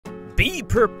Be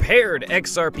prepared,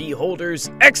 XRP holders.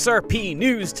 XRP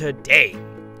news today.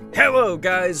 Hello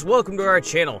guys, welcome to our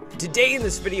channel. Today in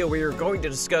this video we are going to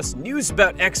discuss news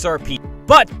about XRP.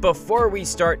 But before we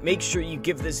start, make sure you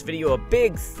give this video a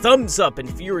big thumbs up, and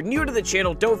if you are new to the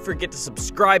channel, don't forget to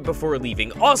subscribe before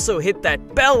leaving. Also hit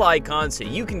that bell icon so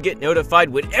you can get notified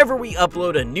whenever we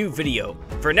upload a new video.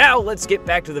 For now, let's get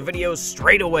back to the video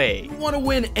straight away. You want to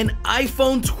win an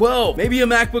iPhone 12, maybe a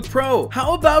MacBook Pro?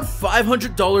 How about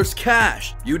 $500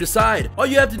 cash? You decide. All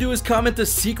you have to do is comment the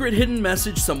secret hidden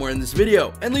message somewhere in this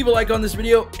video, and leave a like on this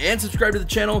video and subscribe to the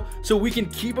channel so we can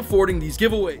keep affording these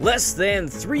giveaways. Less than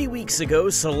 3 weeks ago,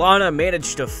 Solana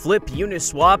managed to flip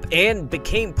Uniswap and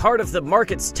became part of the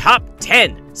market's top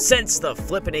 10. Since the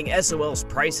flippening SOL's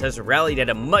price has rallied at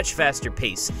a much faster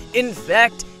pace. In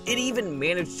fact, it even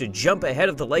managed to jump ahead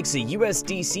of the likes of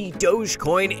USDC,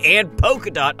 Dogecoin, and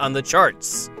Polkadot on the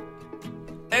charts.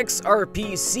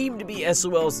 XRP seemed to be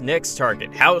SOL's next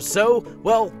target. How so?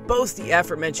 Well, both the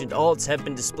aforementioned alts have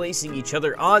been displacing each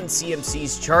other on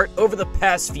CMC's chart over the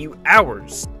past few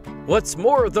hours. What's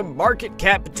more, the market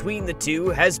cap between the two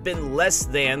has been less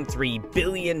than $3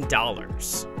 billion.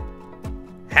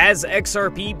 Has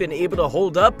XRP been able to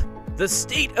hold up? The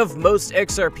state of most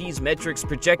XRP's metrics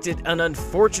projected an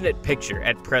unfortunate picture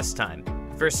at press time.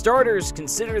 For starters,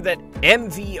 consider that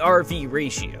MVRV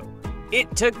ratio.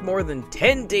 It took more than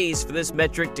 10 days for this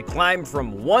metric to climb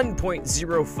from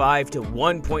 1.05 to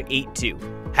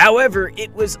 1.82. However,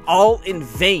 it was all in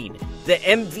vain. The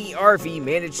MVRV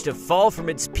managed to fall from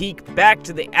its peak back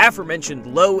to the aforementioned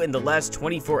low in the last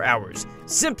 24 hours.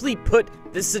 Simply put,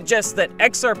 this suggests that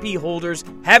XRP holders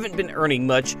haven't been earning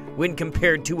much when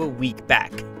compared to a week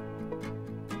back.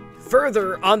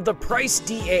 Further, on the price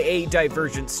DAA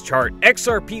divergence chart,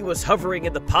 XRP was hovering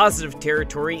in the positive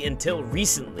territory until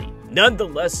recently.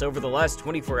 Nonetheless, over the last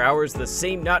 24 hours, the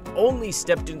same not only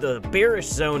stepped into the bearish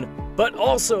zone, but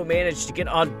also managed to get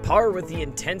on par with the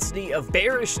intensity of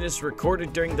bearishness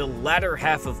recorded during the latter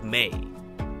half of May.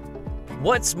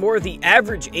 What's more, the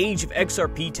average age of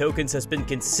XRP tokens has been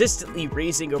consistently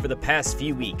raising over the past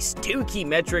few weeks. Two key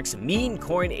metrics, mean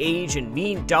coin age and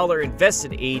mean dollar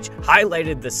invested age,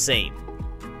 highlighted the same.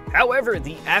 However,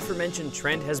 the aforementioned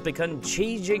trend has begun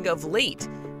changing of late,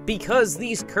 because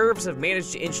these curves have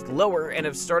managed to inch lower and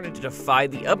have started to defy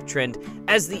the uptrend.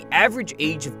 As the average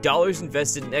age of dollars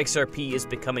invested in XRP is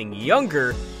becoming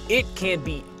younger, it can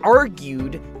be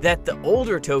argued that the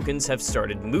older tokens have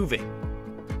started moving.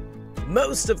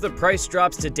 Most of the price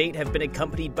drops to date have been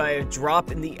accompanied by a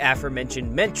drop in the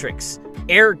aforementioned metrics.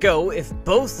 Ergo, if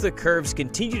both the curves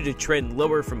continue to trend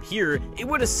lower from here, it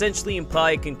would essentially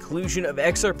imply a conclusion of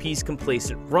XRP's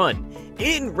complacent run.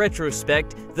 In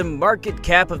retrospect, the market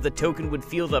cap of the token would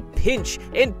feel the pinch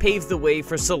and pave the way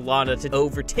for Solana to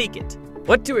overtake it.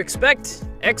 What to expect?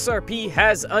 XRP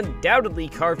has undoubtedly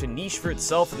carved a niche for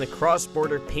itself in the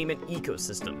cross-border payment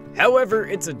ecosystem. However,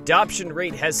 its adoption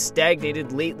rate has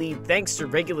stagnated lately thanks to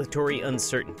regulatory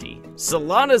uncertainty.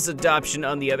 Solana's adoption,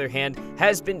 on the other hand,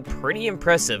 has been pretty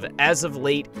impressive as of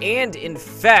late, and in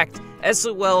fact,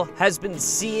 SOL has been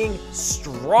seeing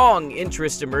strong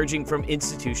interest emerging from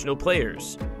institutional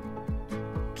players.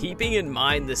 Keeping in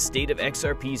mind the state of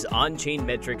XRP's on-chain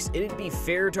metrics, it'd be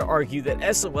fair to argue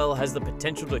that SOL has the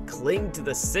potential to cling to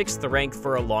the 6th rank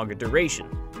for a longer duration.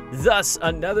 Thus,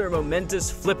 another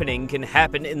momentous flippening can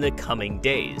happen in the coming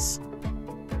days.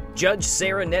 Judge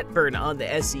Sarah Netburn on the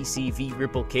SEC v.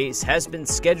 Ripple case has been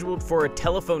scheduled for a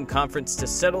telephone conference to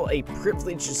settle a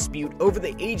privilege dispute over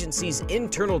the agency's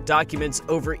internal documents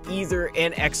over Ether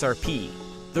and XRP.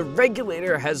 The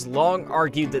regulator has long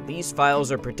argued that these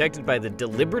files are protected by the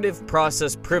Deliberative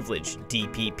Process Privilege,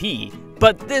 DPP,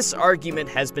 but this argument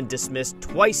has been dismissed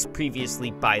twice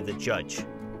previously by the judge.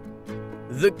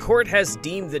 The court has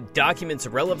deemed the documents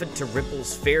relevant to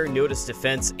Ripple's fair notice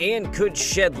defense and could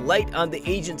shed light on the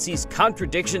agency's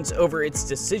contradictions over its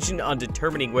decision on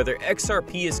determining whether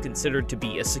XRP is considered to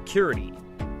be a security.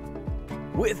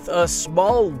 With a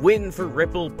small win for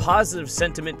Ripple, positive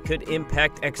sentiment could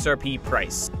impact XRP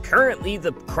price. Currently,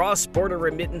 the cross-border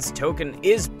remittance token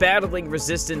is battling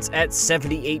resistance at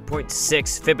 78.6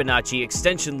 Fibonacci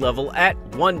extension level at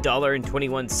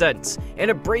 $1.21,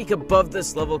 and a break above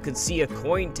this level could see a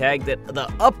coin tag that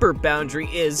the upper boundary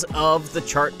is of the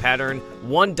chart pattern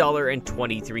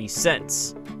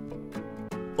 $1.23.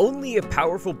 Only a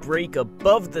powerful break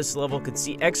above this level could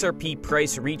see XRP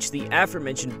price reach the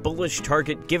aforementioned bullish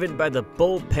target given by the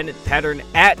bull pennant pattern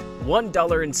at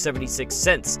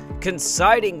 $1.76,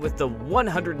 coinciding with the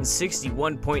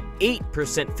 161.8%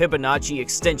 Fibonacci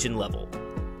extension level.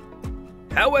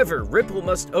 However, Ripple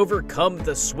must overcome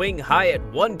the swing high at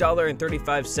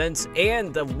 $1.35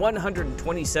 and the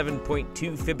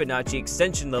 127.2 Fibonacci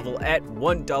extension level at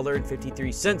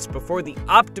 $1.53 before the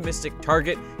optimistic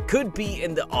target could be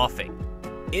in the offing.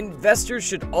 Investors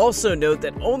should also note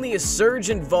that only a surge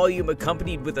in volume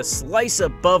accompanied with a slice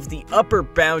above the upper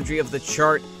boundary of the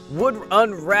chart would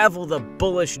unravel the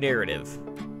bullish narrative.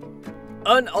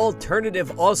 An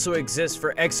alternative also exists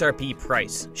for XRP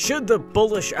price. Should the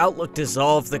bullish outlook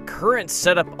dissolve, the current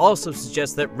setup also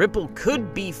suggests that Ripple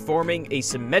could be forming a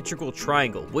symmetrical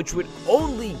triangle, which would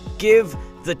only give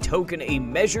the token a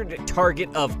measured target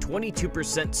of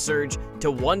 22% surge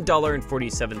to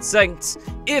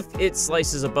 $1.47 if it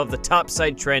slices above the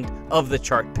topside trend of the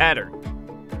chart pattern.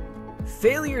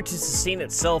 Failure to sustain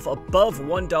itself above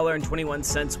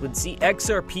 $1.21 would see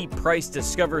XRP price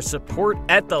discover support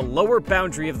at the lower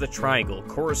boundary of the triangle,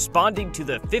 corresponding to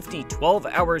the 50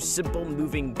 12-hour simple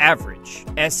moving average,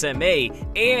 SMA,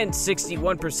 and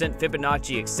 61%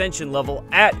 Fibonacci extension level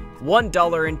at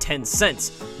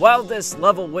 $1.10. While this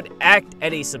level would act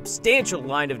at a substantial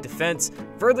line of defense,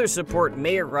 further support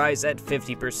may arise at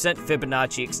 50%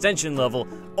 Fibonacci extension level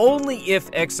only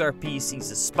if XRP sees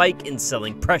a spike in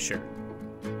selling pressure.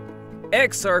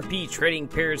 XRP trading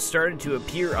pairs started to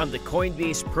appear on the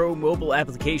Coinbase Pro mobile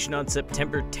application on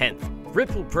September 10th.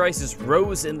 Ripple prices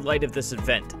rose in light of this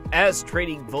event, as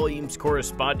trading volumes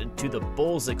corresponded to the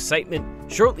bull's excitement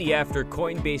shortly after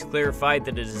Coinbase clarified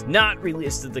that it has not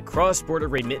relisted the cross-border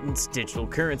remittance digital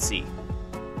currency.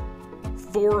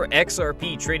 4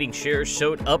 XRP trading shares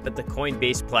showed up at the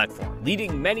Coinbase platform,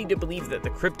 leading many to believe that the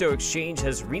crypto exchange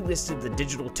has relisted the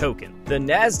digital token. The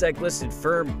Nasdaq-listed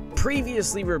firm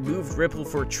previously removed Ripple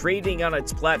for trading on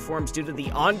its platforms due to the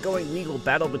ongoing legal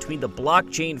battle between the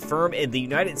blockchain firm and the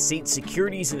United States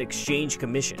Securities and Exchange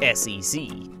Commission, SEC.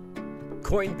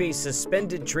 Coinbase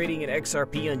suspended trading in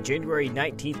XRP on January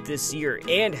 19th this year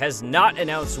and has not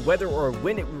announced whether or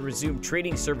when it will resume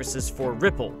trading services for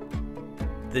Ripple.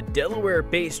 The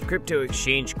Delaware-based crypto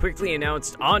exchange quickly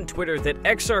announced on Twitter that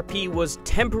XRP was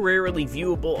temporarily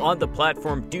viewable on the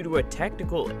platform due to a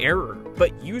technical error,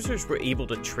 but users were able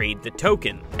to trade the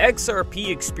token. XRP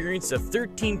experienced a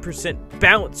 13%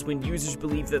 bounce when users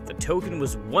believed that the token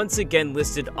was once again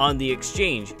listed on the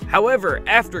exchange. However,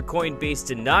 after Coinbase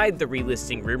denied the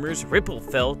relisting rumors, Ripple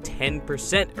fell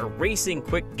 10%, erasing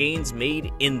quick gains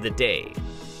made in the day.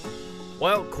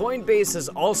 While Coinbase has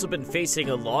also been facing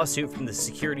a lawsuit from the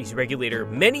securities regulator,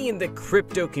 many in the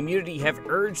crypto community have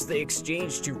urged the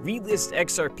exchange to relist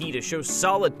XRP to show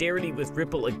solidarity with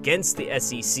Ripple against the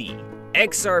SEC.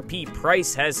 XRP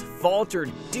price has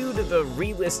faltered due to the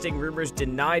relisting rumors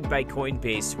denied by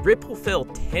Coinbase. Ripple fell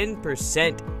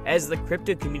 10% as the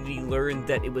crypto community learned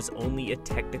that it was only a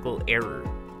technical error.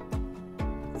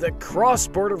 The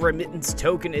cross-border remittance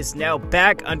token is now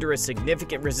back under a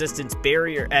significant resistance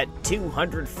barrier at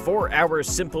 204-hour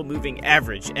simple moving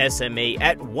average SMA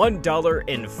at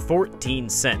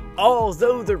 $1.14.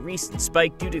 Although the recent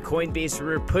spike due to Coinbase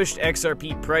rumor pushed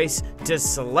XRP price to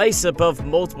slice above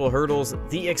multiple hurdles,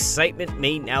 the excitement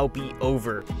may now be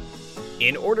over.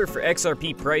 In order for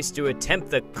XRP price to attempt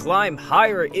the climb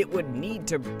higher, it would need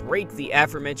to break the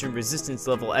aforementioned resistance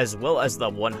level as well as the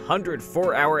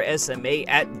 104-hour SMA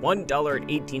at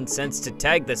 $1.18 to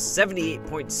tag the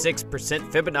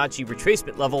 78.6% Fibonacci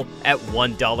retracement level at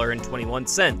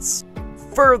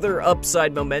 $1.21. Further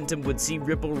upside momentum would see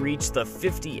Ripple reach the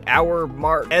 50-hour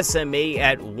mark SMA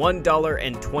at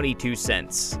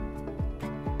 $1.22.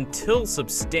 Until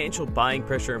substantial buying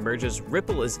pressure emerges,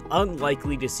 Ripple is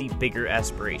unlikely to see bigger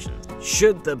aspirations.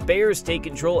 Should the bears take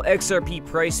control, XRP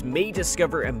price may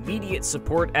discover immediate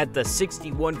support at the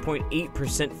 61.8%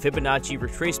 Fibonacci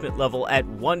retracement level at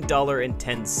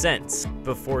 $1.10,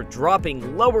 before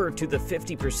dropping lower to the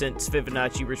 50%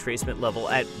 Fibonacci retracement level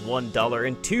at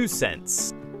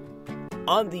 $1.02.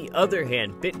 On the other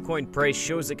hand, Bitcoin price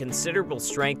shows a considerable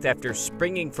strength after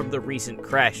springing from the recent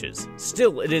crashes.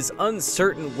 Still, it is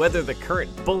uncertain whether the current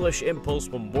bullish impulse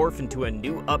will morph into a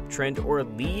new uptrend or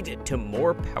lead to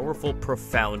more powerful,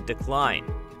 profound decline.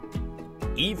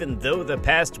 Even though the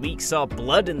past week saw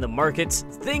blood in the markets,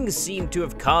 things seem to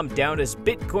have calmed down as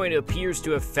Bitcoin appears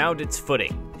to have found its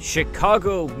footing.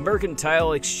 Chicago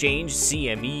Mercantile Exchange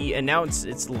 (CME) announced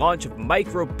its launch of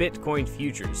Micro Bitcoin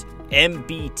Futures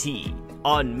 (MBT)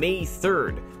 on May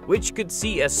 3rd, which could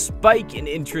see a spike in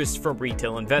interest from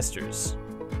retail investors.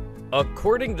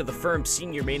 According to the firm's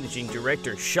senior managing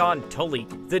director, Sean Tully,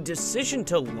 the decision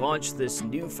to launch this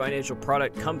new financial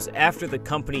product comes after the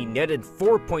company netted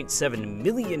 $4.7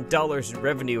 million in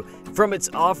revenue from its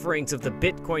offerings of the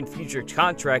Bitcoin future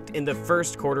contract in the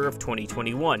first quarter of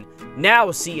 2021. Now,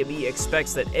 CME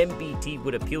expects that MBT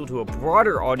would appeal to a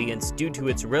broader audience due to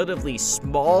its relatively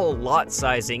small lot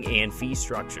sizing and fee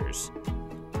structures.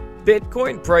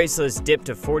 Bitcoin price has dipped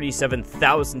to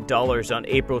 $47,000 on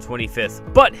April 25th,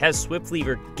 but has swiftly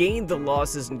regained the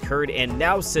losses incurred and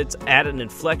now sits at an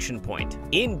inflection point.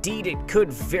 Indeed, it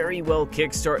could very well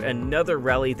kickstart another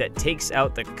rally that takes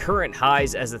out the current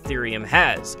highs as Ethereum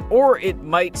has, or it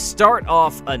might start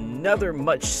off another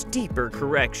much steeper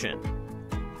correction.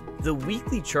 The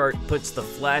weekly chart puts the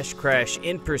flash crash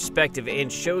in perspective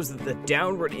and shows that the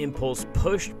downward impulse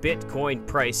pushed Bitcoin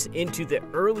price into the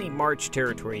early March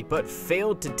territory, but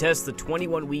failed to test the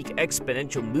 21-week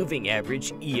exponential moving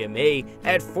average EMA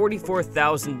at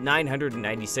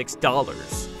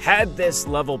 $44,996. Had this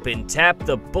level been tapped,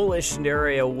 the bullish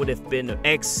scenario would have been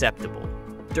acceptable.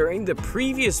 During the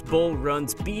previous bull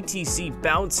runs, BTC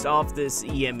bounced off this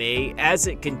EMA as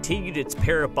it continued its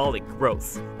parabolic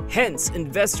growth. Hence,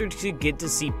 investors could get to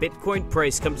see Bitcoin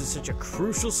price come to such a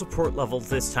crucial support level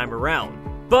this time around.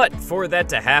 But for that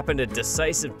to happen, a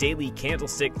decisive daily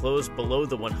candlestick close below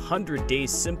the 100-day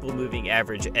simple moving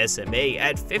average SMA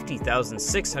at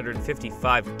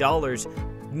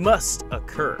 $50,655 must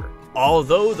occur.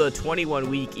 Although the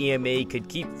 21-week EMA could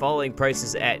keep falling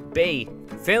prices at bay,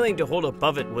 failing to hold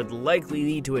above it would likely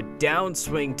lead to a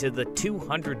downswing to the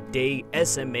 200-day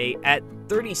SMA at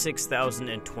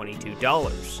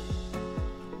 $36,022.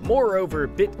 Moreover,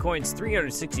 Bitcoin's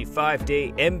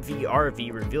 365-day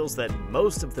MVRV reveals that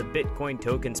most of the Bitcoin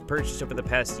tokens purchased over the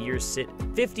past year sit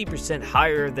 50%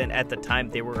 higher than at the time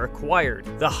they were acquired.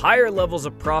 The higher levels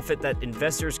of profit that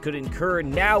investors could incur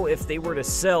now if they were to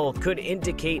sell could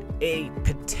indicate a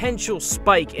potential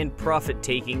spike in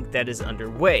profit-taking that is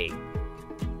underway.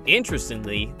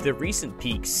 Interestingly, the recent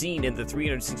peak seen in the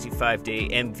 365-day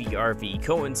MVRV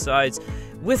coincides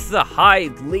with the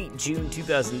high late June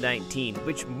 2019,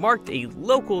 which marked a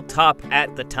local top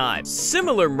at the time.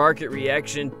 Similar market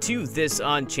reaction to this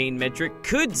on-chain metric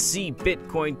could see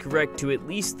Bitcoin correct to at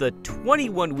least the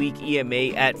 21-week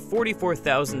EMA at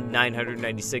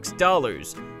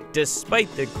 $44,996.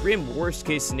 Despite the grim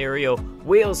worst-case scenario,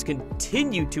 whales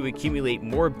continue to accumulate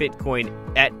more Bitcoin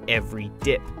at every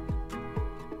dip.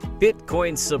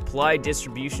 Bitcoin's supply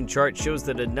distribution chart shows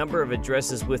that a number of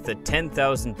addresses with the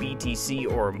 10,000 BTC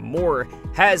or more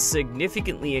has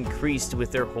significantly increased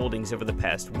with their holdings over the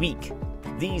past week.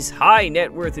 These high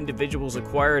net worth individuals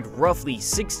acquired roughly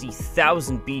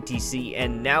 60,000 BTC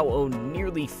and now own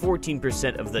nearly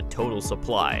 14% of the total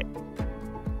supply.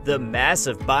 The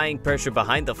massive buying pressure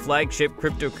behind the flagship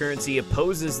cryptocurrency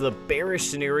opposes the bearish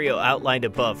scenario outlined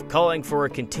above, calling for a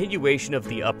continuation of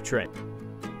the uptrend.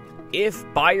 If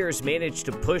buyers manage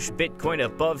to push Bitcoin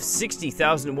above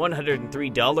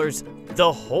 $60,103,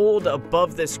 the hold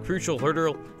above this crucial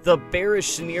hurdle, the bearish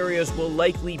scenarios will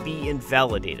likely be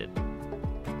invalidated.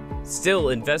 Still,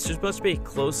 investors must pay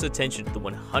close attention to the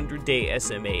 100-day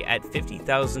SMA at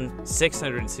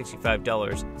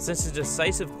 $50,665, since a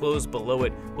decisive close below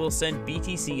it will send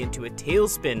BTC into a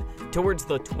tailspin towards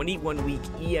the 21-week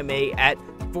EMA at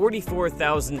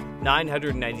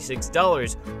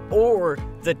 $44,996, or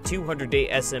the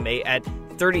 200-day SMA at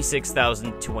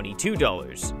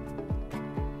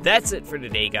 $36,022. That's it for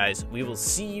today, guys. We will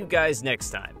see you guys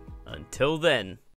next time. Until then.